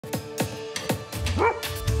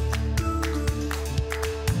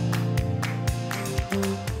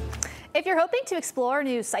If you're hoping to explore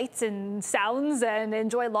new sights and sounds and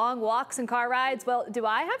enjoy long walks and car rides, well, do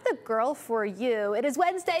I have the girl for you? It is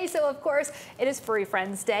Wednesday, so of course it is Furry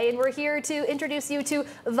Friends Day, and we're here to introduce you to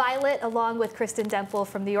Violet along with Kristen Demple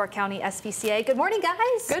from the York County SPCA. Good morning,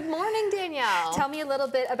 guys. Good morning, Danielle. Tell me a little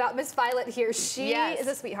bit about Miss Violet here. She is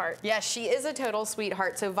a sweetheart. Yes, she is a total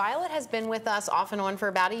sweetheart. So Violet has been with us off and on for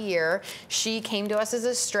about a year. She came to us as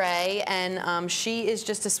a stray, and she is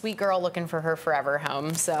just a sweet girl looking for her forever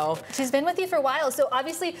home. So she's been with you for a while, so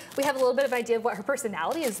obviously we have a little bit of idea of what her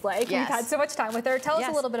personality is like. Yes. We've had so much time with her. Tell us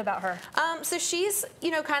a little bit about her. So she's,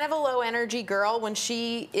 kind of a low energy girl. When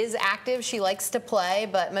she is active, she likes to play,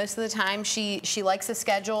 but most of the time she likes a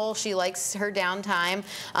schedule. She likes her downtime.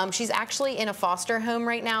 She's actually in a foster home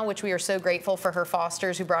right now, which we are so grateful for her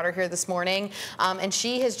fosters who brought her here this morning. And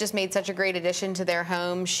she has just made such a great addition to their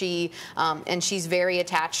home. And she's very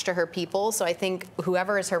attached to her people. So I think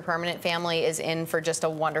whoever is her permanent family is in for just a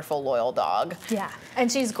wonderful, loyal dog. Yeah,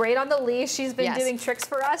 and she's great on the leash. She's been doing tricks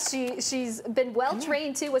for us. She's been well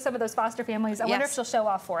trained too with some of those foster families. I wonder if she'll show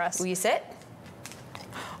off for us. Will you sit?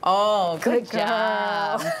 Oh, good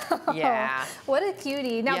job. Yeah. What a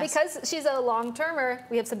cutie. Now, because she's a long-termer,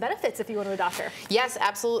 we have some benefits if you want to adopt her. Yes,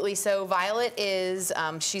 absolutely. So Violet is,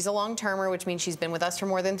 she's a long-termer, which means she's been with us for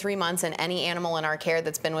more than 3 months, and any animal in our care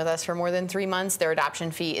that's been with us for more than 3 months, their adoption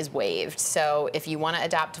fee is waived. So if you want to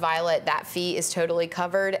adopt Violet, that fee is totally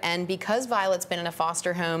covered. And because Violet's been in a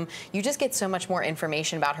foster home, you just get so much more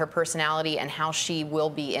information about her personality and how she will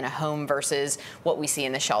be in a home versus what we see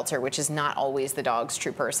in the shelter, which is not always the dog's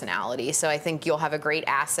true personality. So I think you'll have a great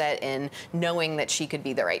asset in knowing that she could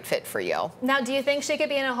be the right fit for you. Now, do you think she could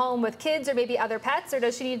be in a home with kids or maybe other pets, or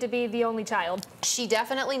does she need to be the only child? She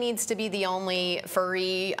definitely needs to be the only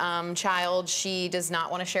furry child. She does not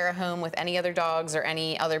want to share a home with any other dogs or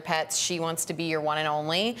any other pets. She wants to be your one and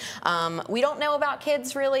only. We don't know about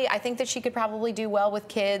kids, really. I think that she could probably do well with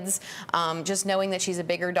kids. Just knowing that she's a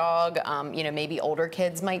bigger dog, maybe older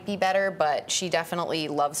kids might be better, but she definitely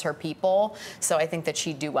loves her people. So I think that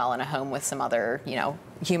she'd do well in a home with some other,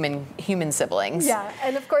 human siblings. Yeah,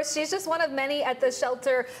 and of course she's just one of many at the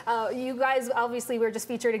shelter. You guys, obviously, we're just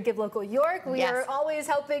featured in Give Local York. We are always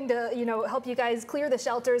helping to, help you guys clear the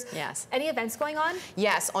shelters. Yes. Any events going on?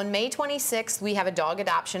 Yes, on May 26th, we have a dog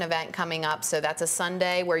adoption event coming up. So that's a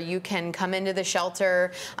Sunday where you can come into the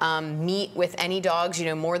shelter, meet with any dogs,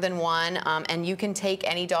 more than one, and you can take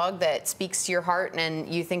any dog that speaks to your heart and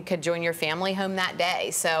you think could join your family home that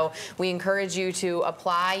day. So we encourage you to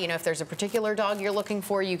apply. If there's a particular dog you're looking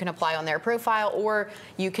for, you can apply on their profile, or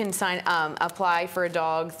you can apply for a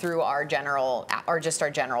dog through our general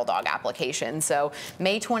dog application. So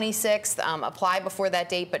May 26th, apply before that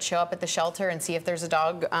date, but show up at the shelter and see if there's a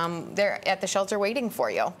dog there at the shelter waiting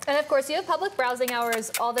for you. And of course, you have public browsing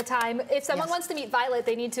hours all the time. If someone wants to meet Violet,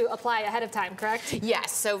 they need to apply ahead of time, correct?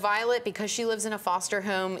 Yes. So Violet, because she lives in a foster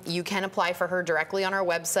home, you can apply for her directly on our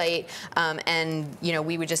website, and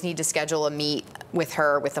we would just need to schedule a meet with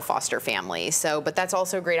her with the foster family. But that's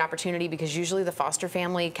also a great opportunity because usually the foster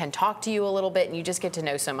family can talk to you a little bit and you just get to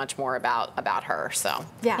know so much more about her. So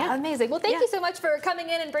yeah, amazing. Well, thank you so much for coming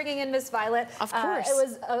in and bringing in Miss Violet. Of course. It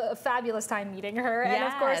was a fabulous time meeting her. And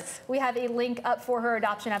of course, we have a link up for her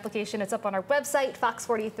adoption application. It's up on our website,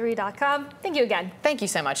 fox43.com. Thank you again. Thank you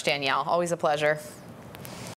so much, Danielle. Always a pleasure.